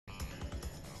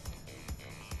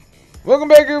Welcome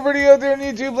back, everybody out there in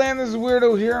YouTube land. This is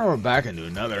Weirdo here, and we're back into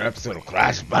another episode of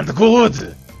Crash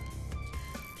Bandicoot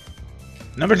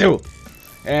number 2.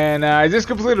 And I just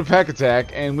completed a pack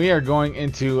attack, and we are going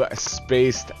into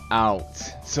Spaced Out.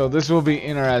 So this will be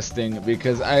interesting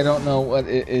because I don't know what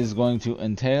it is going to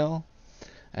entail.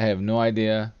 I have no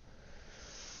idea.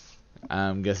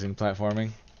 I'm guessing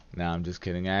platforming. No, I'm just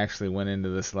kidding. I actually went into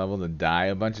this level to die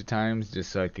a bunch of times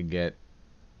just so I could get,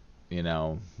 you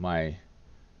know, my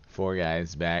 4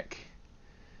 guys back.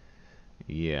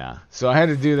 Yeah, so I had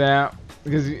to do that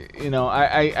because, you know,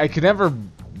 I could never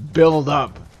build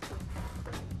up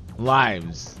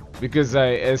lives because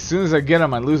as soon as I get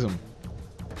them, I lose them.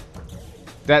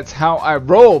 That's how I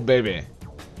roll, baby.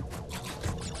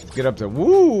 Let's get up there.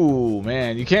 Woo,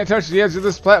 man, you can't touch the edge of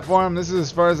this platform. This is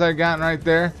as far as I've gotten right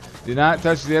there. Do not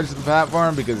touch the edge of the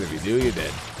platform because if you do, you're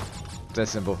dead. It's that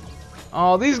simple.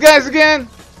 Oh, these guys again?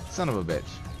 Son of a bitch.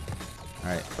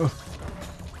 Alright.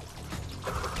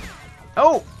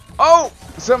 Oh! Oh!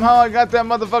 Somehow I got that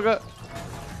motherfucker.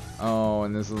 Oh,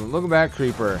 and this look at that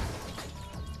creeper.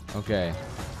 Okay.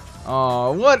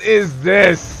 Oh, what is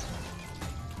this?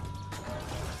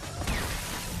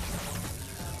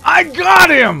 I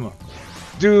got him!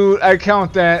 Dude, I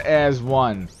count that as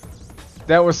 1.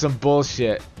 That was some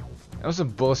bullshit. That was some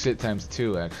bullshit times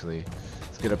 2, actually.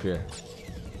 Let's get up here.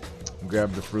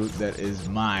 Grab the fruit that is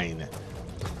mine.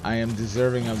 I am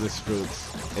deserving of this fruit.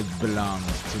 It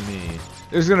belongs to me.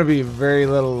 There's gonna be very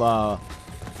little,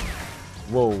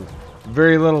 whoa.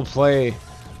 Very little play.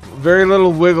 Very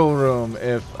little wiggle room,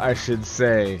 if I should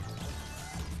say.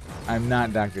 I'm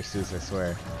not Dr. Seuss, I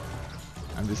swear.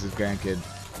 I'm just his grandkid.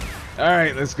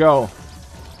 Alright, let's go.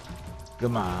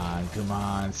 Come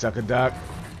on, suck a duck.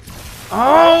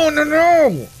 Oh,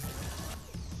 no!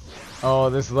 Oh,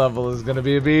 this level is gonna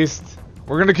be a beast.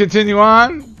 We're gonna continue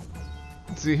on.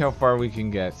 Let's see how far we can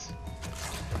get.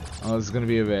 Oh, this is gonna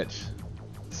be a bitch.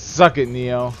 Suck it,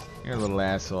 Neo. You're a little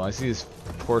asshole. I see his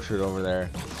portrait over there.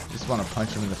 Just want to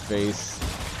punch him in the face.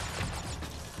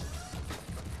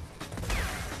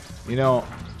 You know,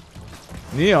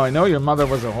 Neo, I know your mother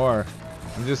was a whore.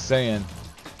 I'm just saying.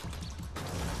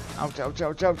 Ouch, ouch,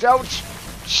 ouch, ouch, ouch!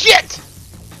 Shit!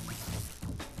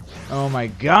 Oh my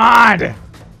god!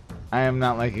 I am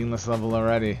not liking this level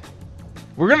already.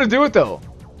 We're gonna do it though.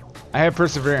 I have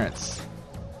perseverance.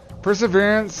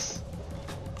 Perseverance,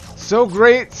 so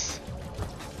great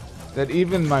that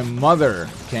even my mother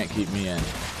can't keep me in.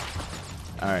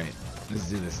 Alright, let's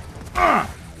do this.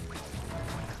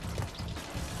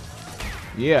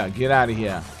 Yeah, get out of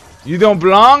here. You don't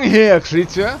belong here,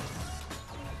 creature.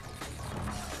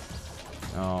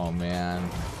 Oh man.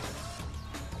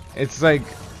 It's like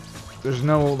there's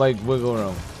no like wiggle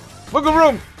room. Wiggle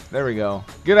room! There we go.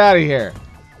 Get out of here.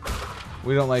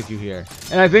 We don't like you here.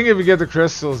 And I think if you get the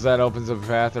crystals, that opens up a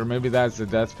path, or maybe that's the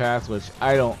death path, which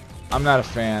I'm not a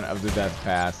fan of the death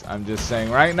path. I'm just saying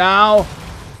right now,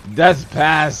 death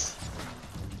paths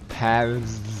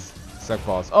suck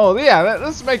balls. Oh yeah,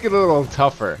 let's make it a little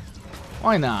tougher.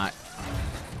 Why not?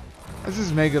 Let's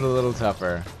just make it a little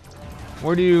tougher.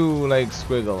 Where do you like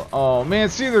squiggle? Oh man,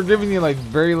 see, they're giving you like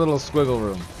very little squiggle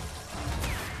room.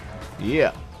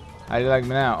 Yeah. How do you like me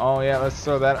now? Oh yeah, let's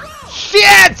throw that.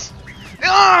 Shit!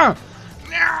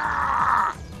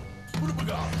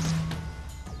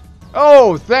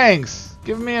 Oh, thanks.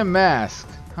 Give me a mask.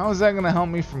 How is that gonna help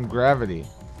me from gravity?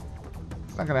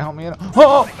 It's not gonna help me at all.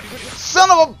 Oh, son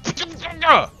of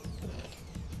a!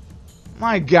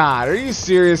 My God, are you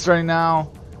serious right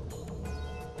now?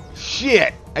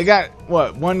 Shit! I got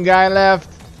what? 1 guy left.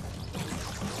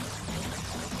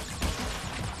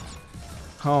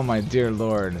 Oh my dear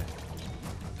Lord!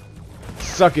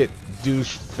 Suck it,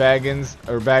 douche faggins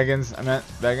or baggins. I meant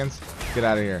baggins. Get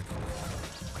out of here.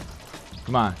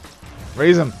 Come on,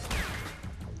 raise them.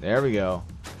 There we go.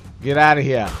 Get out of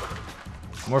here.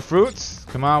 More fruits?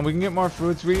 Come on, we can get more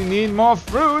fruits. We need more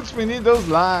fruits. We need those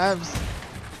lives.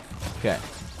 Okay,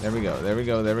 there we go. There we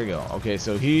go. There we go. Okay,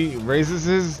 so he raises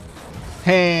his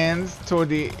hands toward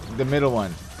the middle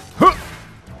one.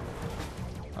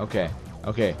 Okay,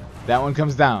 okay. That one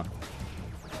comes down.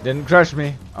 Didn't crush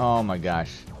me. Oh my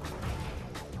gosh.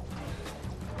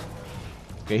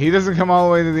 Okay, he doesn't come all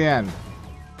the way to the end.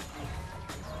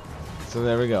 So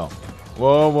there we go.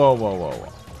 Whoa, whoa, whoa, whoa,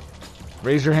 whoa.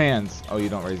 Raise your hands. Oh, you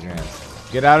don't raise your hands.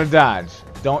 Get out of dodge.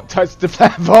 Don't touch the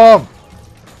platform.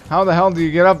 How the hell do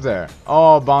you get up there?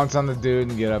 Oh, bounce on the dude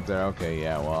and get up there. Okay,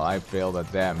 yeah, well, I failed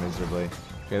at that miserably.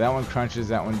 Okay, that one crunches,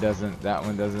 that one doesn't, that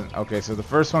one doesn't. Okay, so the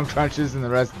first one crunches and the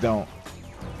rest don't.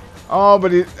 Oh,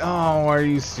 but it... Oh, are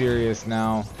you serious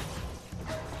now?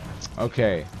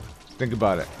 Okay. Think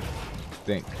about it.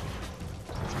 Think.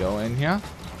 Let's Go in here.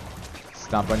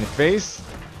 Stomp on your face.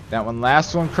 That one,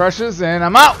 last one crushes, and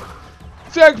I'm out!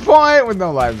 Checkpoint with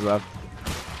no lives left.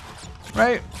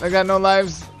 Right? I got no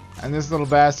lives. And this little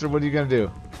bastard, what are you gonna do?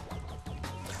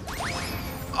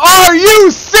 Are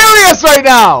you serious right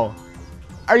now?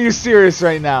 Are you serious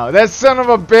right now? That son of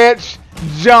a bitch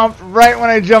jumped right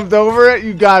when I jumped over it?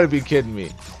 You gotta be kidding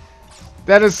me.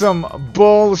 That is some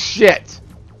bullshit.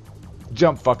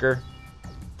 Jump, fucker.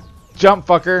 Jump,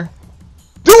 fucker.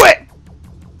 Do it!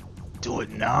 Do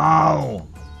it now.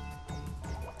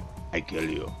 I kill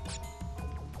you.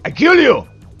 I kill you!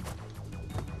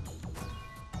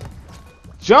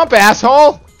 Jump,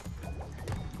 asshole!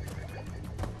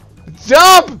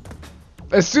 Jump!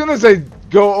 As soon as I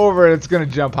go over it, it's gonna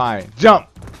jump high. Jump!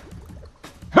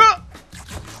 Huh!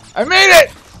 I made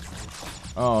it!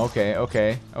 Oh, okay,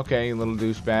 okay, okay, you little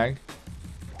douchebag.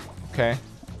 Okay.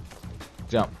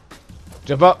 Jump.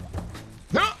 Jump up!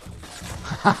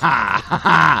 Ha ha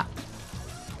ha!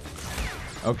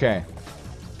 Okay.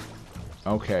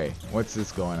 Okay, what's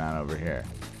this going on over here?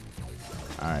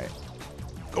 Alright.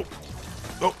 Go.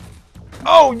 Go.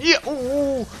 Oh, yeah!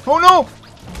 Ooh, oh, no!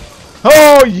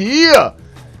 Oh, yeah!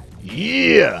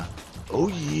 Yeah! Oh,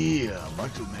 yeah!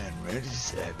 Macho Man Randy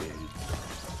Savage.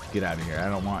 Get out of here. I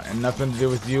don't want nothing to do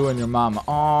with you and your mama.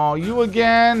 Oh, you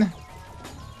again?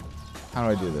 How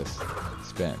do I do this?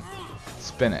 Spin.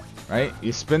 Spin it, right?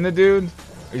 You spin the dude,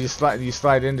 or you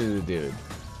slide into the dude.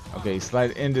 Okay, you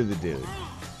slide into the dude.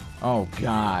 Oh,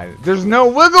 God. There's no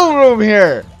wiggle room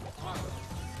here!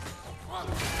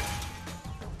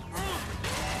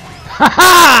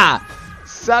 Ha-ha!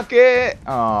 Suck it!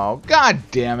 Oh, God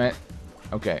damn it.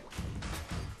 Okay.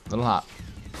 Little hop.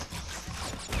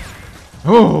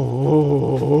 Oh,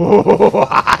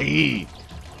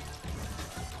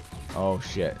 oh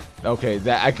shit. Okay,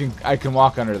 that I can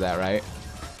walk under that, right?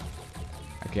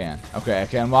 I can. Okay, I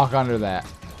can walk under that.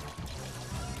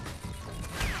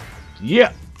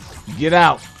 Yeah. Get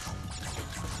out.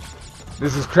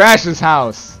 This is Crash's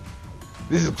house.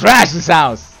 This is Crash's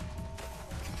house.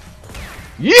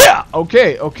 Yeah!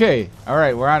 Okay, okay.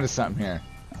 Alright, we're on to something here.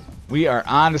 We are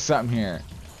on to something here.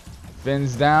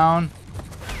 Fins down.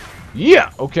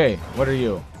 Yeah! Okay, what are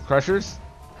you? Crushers?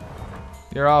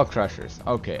 You're all crushers.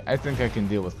 Okay, I think I can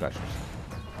deal with crushers.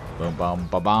 Boom, bum,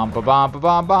 ba bum, ba bum, ba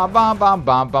bum, ba bum, bum,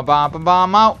 bum, ba bum, ba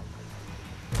bum, out.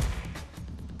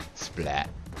 Splat.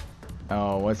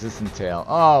 Oh, what's this entail?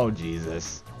 Oh,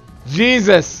 Jesus.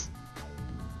 Jesus!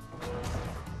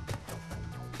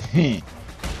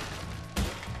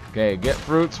 Okay, get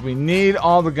fruits. We need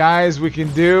all the guys we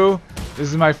can do. This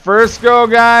is my first go,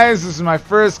 guys. This is my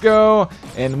first go.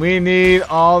 And we need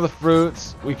all the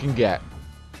fruits we can get.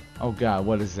 Oh, God.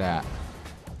 What is that?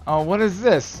 Oh, what is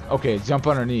this? Okay, jump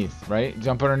underneath, right?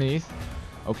 Jump underneath.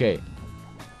 Okay.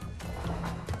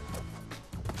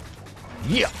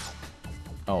 Yeah.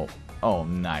 Oh. Oh,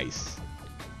 nice.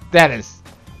 That is...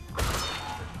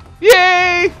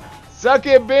 Yay! Suck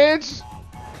it, bitch!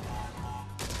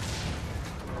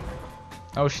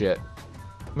 Oh shit.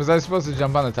 Was I supposed to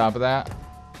jump on the top of that?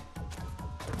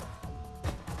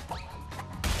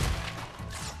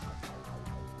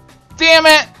 Damn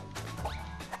it!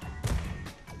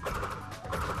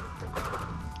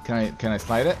 Can I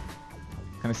slide it?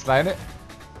 Can I slide it?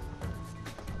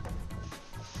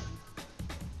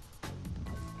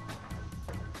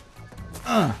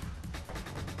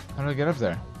 How do I get up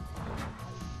there?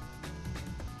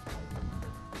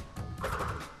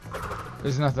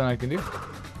 There's nothing I can do.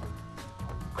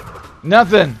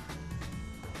 Nothing!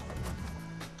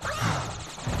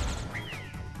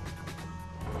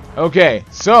 Okay,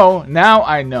 so now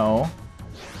I know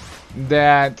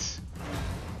that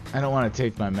I don't want to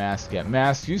take my mask yet.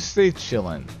 Mask, you stay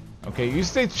chillin'. Okay, you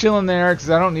stay chillin' there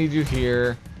because I don't need you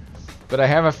here. But I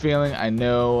have a feeling I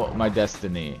know my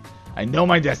destiny. I know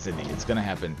my destiny. It's gonna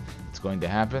happen. It's going to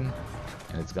happen.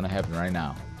 And it's gonna happen right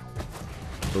now.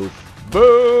 Boof.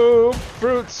 Boo!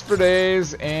 Fruits for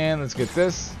days. And let's get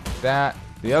this, that,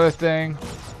 the other thing.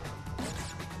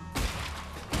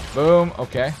 Boom.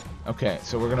 Okay. Okay,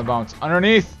 so we're gonna bounce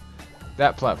underneath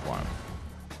that platform.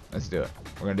 Let's do it.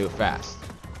 We're gonna do it fast.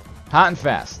 Hot and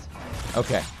fast.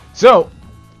 Okay. So,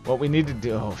 what we need to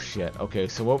do... Oh, shit. Okay,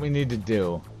 so what we need to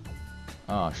do...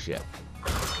 Oh, shit.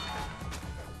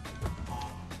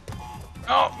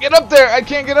 Oh, get up there! I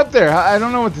can't get up there! I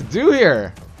don't know what to do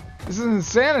here! This is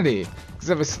insanity! Because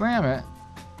if I slam it...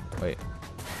 Wait.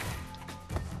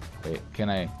 Wait, can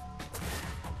I...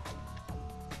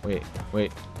 Wait,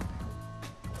 wait.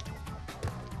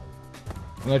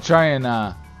 I'm gonna try and,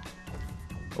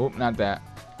 Oh, not that.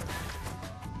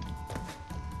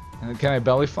 And can I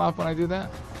belly flop when I do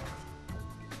that?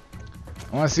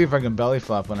 I want to see if I can belly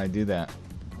flop when I do that.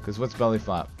 Because what's belly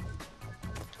flop?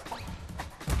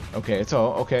 Okay, it's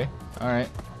all okay. Alright.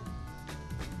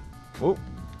 Whoop.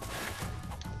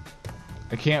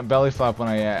 I can't belly flop when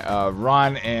I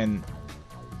run and...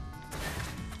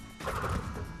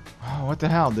 Oh, what the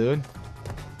hell, dude?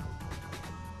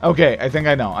 Okay, I think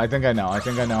I know. I think I know. I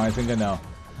think I know. I think I know.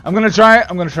 I'm gonna try it.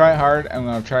 I'm gonna try it hard. I'm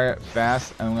gonna try it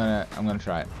fast. I'm gonna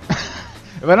try it.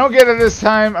 If I don't get it this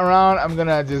time around, I'm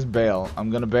gonna just bail. I'm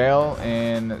gonna bail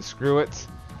and screw it.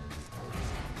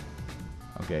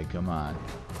 Okay, come on.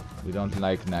 We don't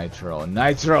like Nitro.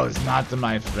 Nitro is not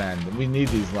my friend. We need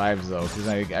these lives though, because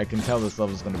I can tell this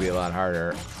level is gonna be a lot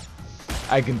harder.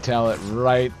 I can tell it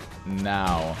right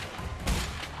now.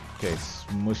 Okay,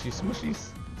 smushy smushies.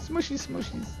 Smushy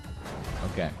smushies.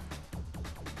 Okay.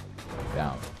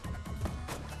 Down.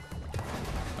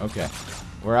 Okay.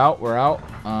 We're out, we're out.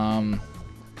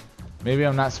 Maybe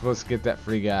I'm not supposed to get that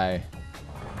free guy.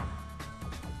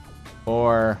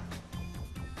 Or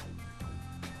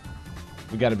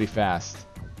we gotta be fast.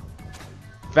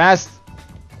 Fast!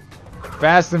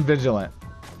 Fast and vigilant.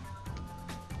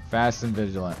 Fast and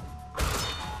vigilant.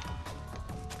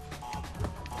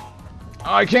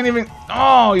 Oh, I can't even.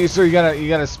 Oh, so you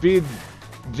gotta speed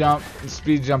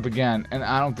jump again, and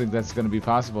I don't think that's gonna be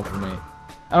possible for me.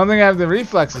 I don't think I have the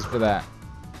reflexes for that.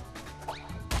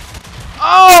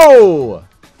 Oh!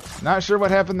 Not sure what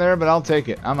happened there, but I'll take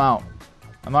it. I'm out.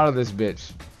 I'm out of this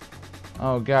bitch.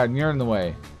 Oh god, you're in the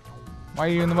way. Why are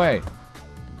you in the way?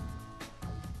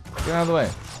 Get out of the way.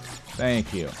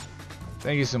 Thank you.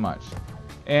 Thank you so much.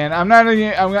 And I'm not.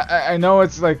 I know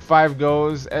it's like 5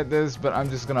 goes at this, but I'm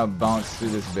just gonna bounce through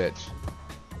this bitch.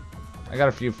 I got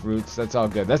a few fruits. That's all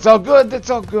good. That's all good. That's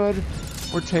all good.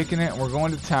 We're taking it. We're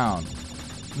going to town.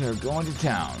 We are going to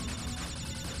town.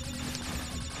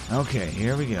 Okay,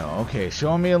 here we go. Okay,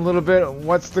 show me a little bit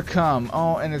what's to come.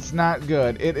 Oh, and it's not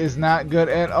good. It is not good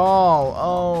at all.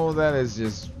 Oh, that is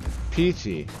just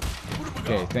peachy.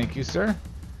 Okay, thank you, sir.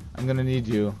 I'm gonna need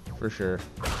you for sure.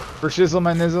 For shizzle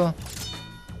my nizzle.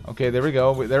 Okay, there we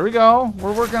go. There we go.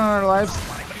 We're working on our lives.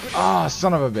 Oh,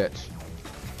 son of a bitch.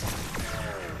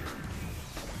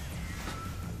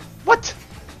 What?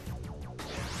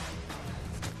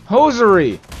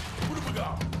 Hosiery.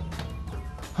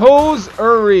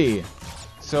 Hosiery.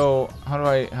 So how do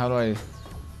I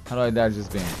dodge this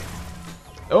beam?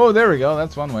 Oh, there we go.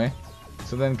 That's one way.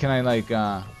 So then can I like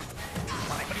ah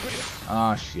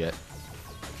shit.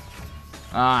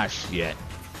 Ah shit.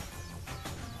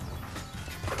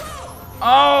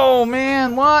 Oh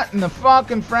man, what in the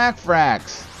fucking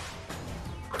fracks?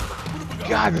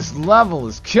 God, this level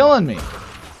is killing me.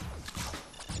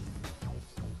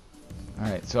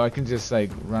 Alright, so I can just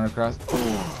like run across.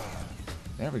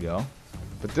 There we go.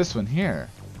 But this one here.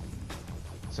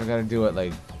 So I gotta do it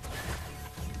like.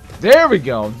 There we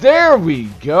go. There we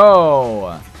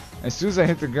go. As soon as I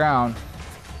hit the ground.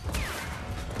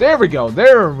 There we go.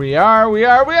 There we are. We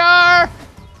are.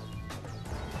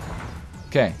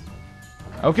 Okay.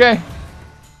 Okay.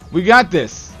 We got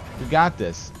this. We got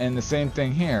this. And the same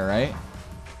thing here, right?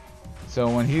 So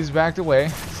when he's backed away,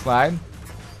 slide.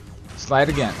 Slide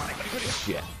again.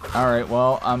 Shit. Alright,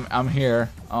 well, I'm here.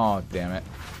 Oh, damn it.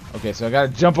 Okay, so I gotta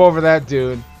jump over that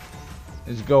dude.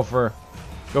 Just go for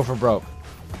broke.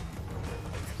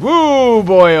 Woo,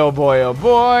 boy, oh boy, oh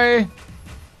boy.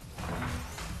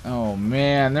 Oh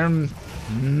man, they're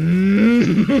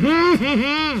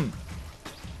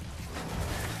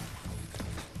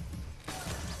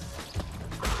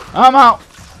I'm out.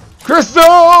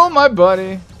 Crystal, my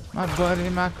buddy,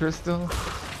 my crystal.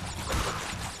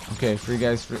 Okay, free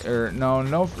guys,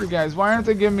 no free guys. Why aren't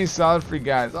they giving me solid free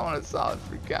guys? I want a solid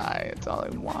free guy. That's all I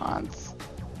want.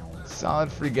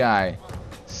 Solid free guy.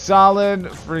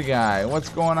 Solid free guy. What's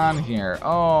going on here?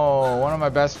 Oh, one of my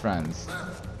best friends.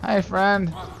 Hi,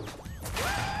 friend.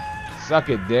 Suck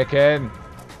it, dickhead.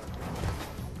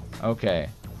 Okay.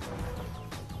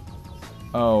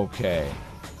 Okay.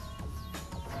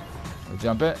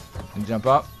 Jump it. And jump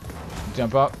up.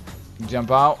 Jump up.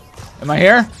 Jump out. Am I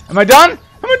here? Am I done? Am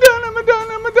I done? Am I done?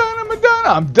 Am I done? Am I done?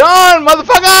 I'm done,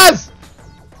 motherfuckers!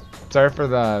 Sorry for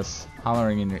the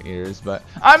hollering in your ears, but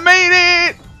I made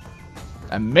it!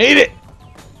 I made it!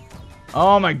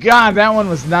 Oh my god, that one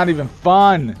was not even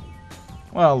fun.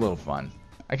 Well, a little fun.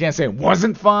 I can't say it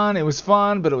wasn't fun. It was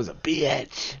fun, but it was a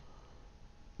bitch.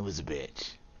 It was a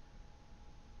bitch.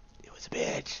 It was a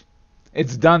bitch.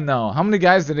 It's done, though. How many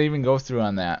guys did I even go through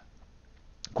on that?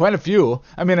 Quite a few.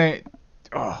 I mean,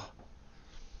 oh.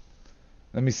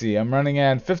 Let me see. I'm running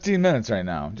at 15 minutes right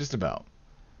now. Just about.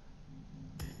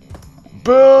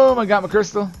 Boom! I got my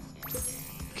crystal.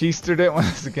 keistered it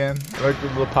once again. I like the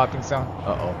little popping sound.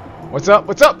 Uh-oh. What's up?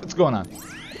 What's up? What's going on?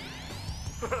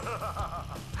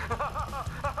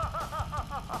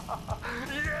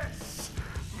 Yes!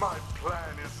 My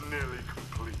plan is nearly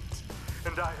complete.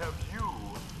 And I have you,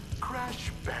 Crash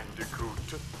Bandicoot,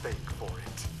 to thank for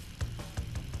it.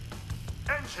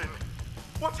 Engine!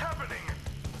 What's happening?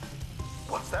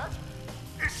 What's that?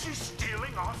 Is she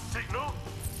stealing our signal?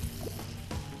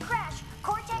 Crash,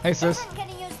 Cortex isn't going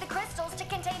to use the crystals to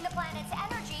contain the planet's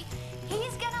energy.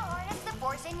 He's going to harness the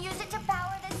force and use it to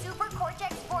power the super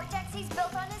Cortex vortex he's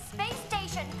built on his space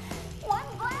station. One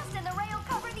blast and the ray will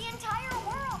cover the entire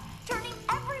world, turning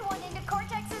everyone into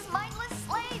Cortex's mindless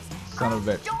slaves. Son of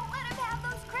a bitch. Don't let him have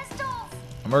those crystals.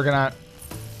 I'm working on it.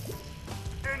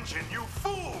 Engine, you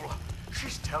fool!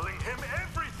 She's telling him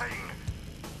everything!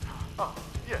 Oh,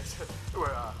 yes,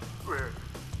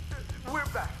 we're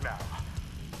back now.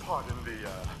 Pardon the,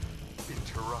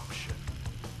 interruption.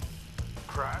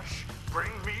 Crash,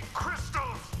 bring me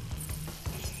crystals!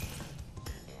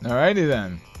 Alrighty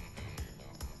then.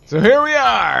 So here we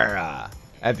are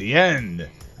at the end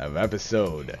of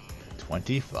episode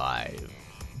 25.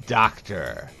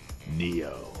 Dr.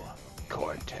 Neo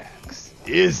Cortex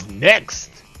is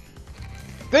next.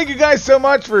 Thank you guys so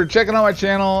much for checking out my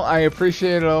channel. I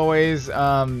appreciate it always.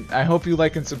 I hope you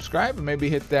like and subscribe and maybe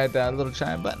hit that little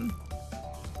chime button.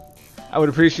 I would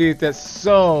appreciate that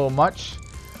so much.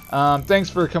 Thanks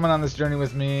for coming on this journey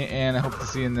with me, and I hope to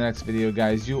see you in the next video,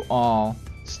 guys. You all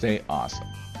stay awesome.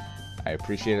 I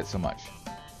appreciate it so much.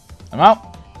 I'm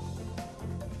out.